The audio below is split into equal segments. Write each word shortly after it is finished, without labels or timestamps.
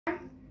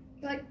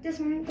Like this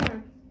one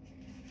time.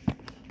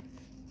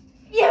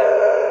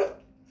 Yeah!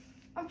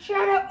 I'm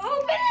trying to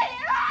open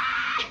it!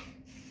 Ah!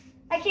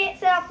 I can't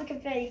set off the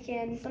confetti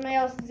cannon. Somebody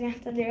else is going to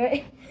have to do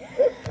it.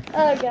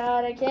 Oh,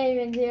 God, I can't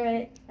even do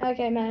it.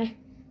 Okay, my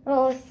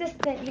little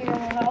assistant here will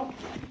help.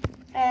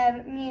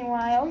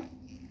 Meanwhile,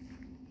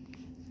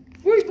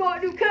 we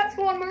bought new Cat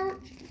Squad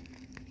merch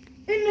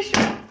in the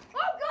shop.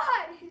 Oh,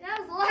 God, that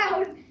was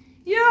loud.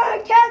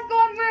 Yeah, Cat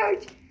Squad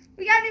merch.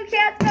 We got new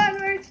Cat Squad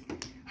merch.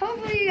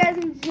 Hopefully you guys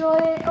enjoy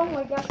it. Oh,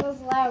 my gosh, that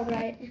was loud,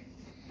 right?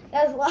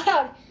 That was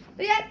loud.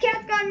 We got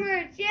Cat Squad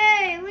merch.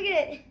 Yay, look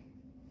at it.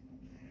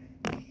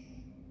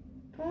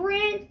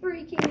 Brand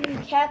freaking new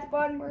Cat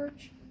Squad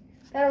merch.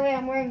 By the way,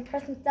 I'm wearing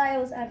Preston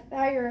Styles at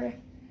Fire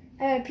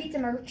pizza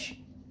merch.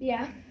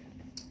 Yeah.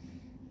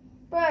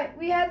 But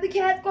we have the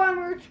Cat Squad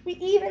merch. We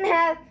even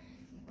have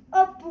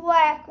a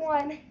black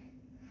one.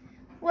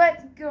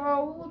 Let's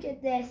go. Look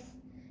at this.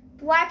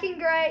 Black and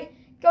gray.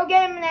 Go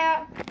get them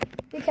now.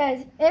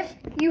 Because if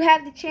you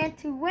have the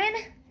chance to win,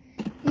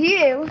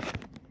 you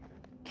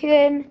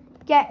can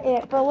get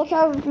it. But look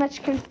how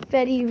much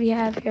confetti we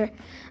have here.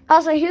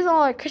 Also, here's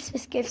all our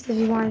Christmas gifts if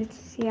you wanted to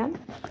see them.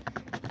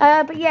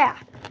 But yeah,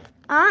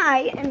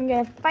 I am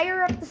going to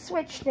fire up the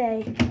Switch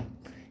today,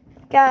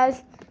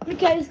 guys,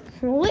 because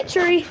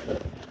literally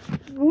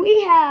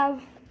we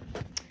have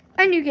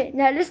a new game.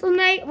 Now, this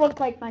might look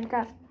like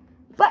Minecraft,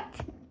 but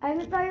I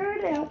haven't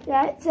fired it up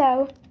yet,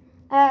 so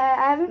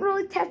I haven't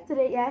really tested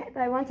it yet,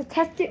 but I want to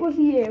test it with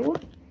you.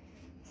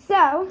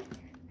 So,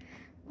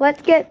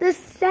 let's get this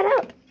set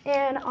up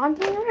and on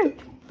to the room.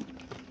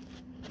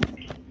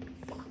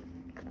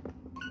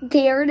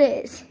 There it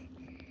is.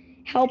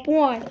 Help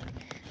 1.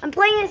 I'm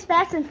playing as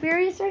Fast and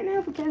Furious right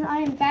now because I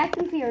am Fast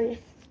and Furious.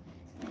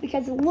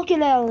 Because look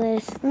at all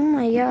this. Oh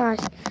my gosh.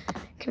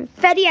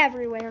 Confetti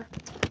everywhere.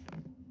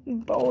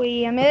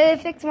 Boy, I'm going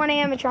to fix one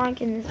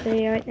animatronic in this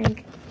video, I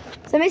think.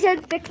 Somebody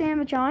said fix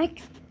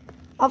animatronics.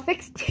 I'll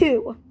fix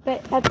 2,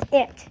 but that's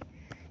it.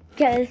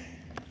 Because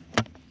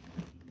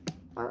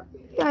I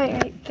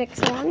might fix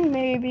 1.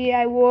 Maybe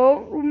I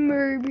won't.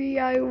 Maybe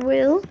I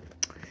will.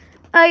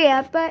 Oh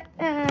yeah, but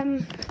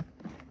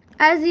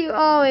as you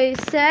always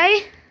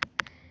say,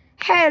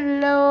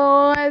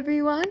 hello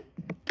everyone.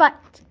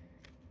 But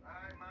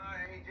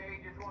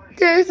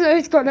this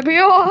is gonna be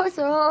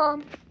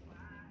awesome.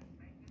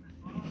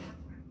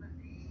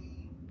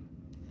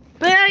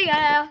 But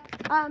yeah,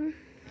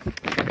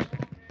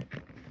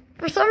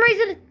 for some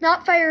reason it's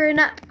not firing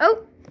up.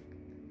 Oh,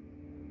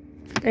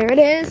 there it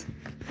is,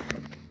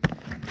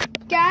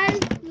 guys.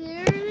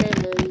 There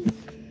it is.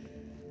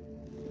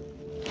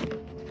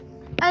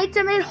 I need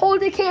something to hold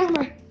the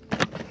camera.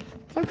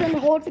 Something to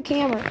hold the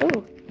camera.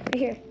 Oh, right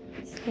here.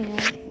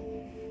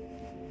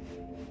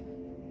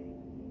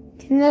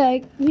 Can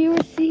the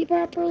viewers see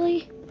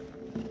properly?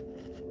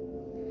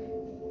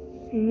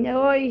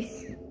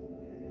 Nice.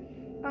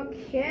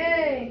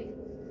 Okay.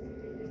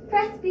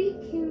 Press B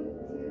to.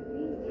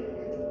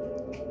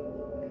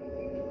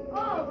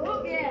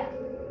 Oh, yeah.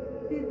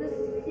 Dude, this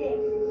is sick.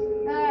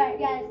 Alright,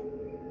 guys.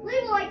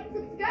 Leave a like,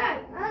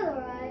 subscribe.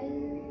 Otherwise.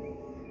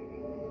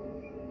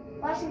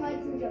 Flashing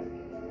lights and jump.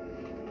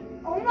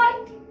 Oh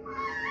my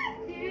god!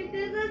 Dude,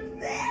 this is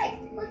sick!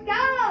 Let's go!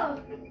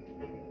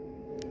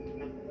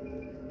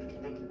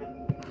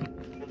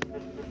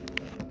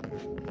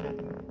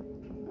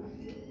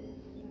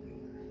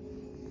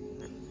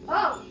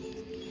 Oh!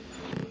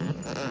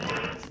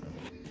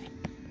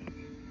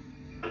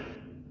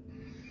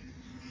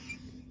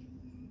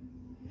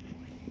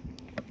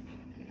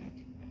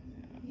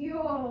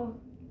 Yo!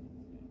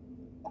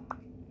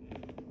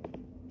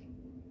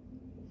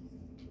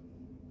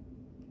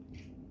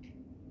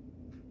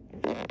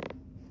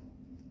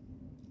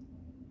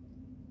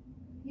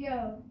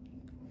 Yo.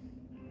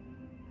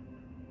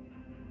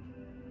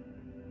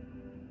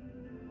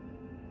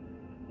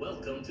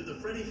 Welcome to the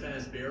Freddy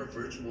Fazbear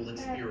Virtual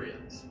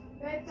Experience.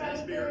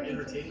 Fazbear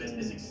Entertainment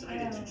is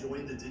excited to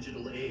join the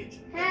digital age.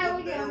 And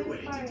what better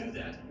way to do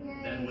that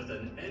than with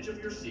an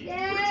edge-of-your-seat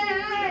virtual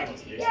reality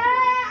experience?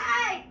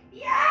 Yay!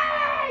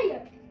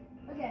 Yay!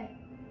 Okay.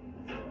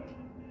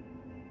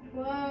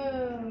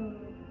 Whoa.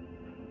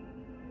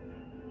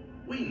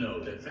 We know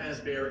that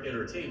Fazbear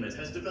Entertainment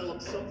has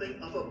developed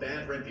something of a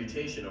bad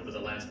reputation over the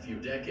last few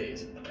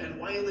decades. And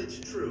while it's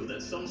true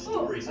that some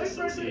stories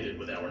associated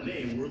with our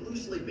name were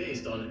loosely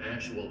based on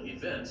actual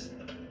events,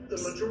 the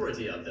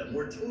majority of them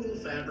were total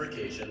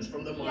fabrications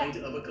from the mind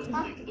of a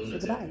complete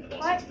lunatic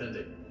while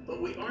suspended. But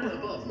we aren't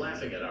above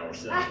laughing at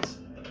ourselves.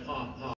 Ha ha.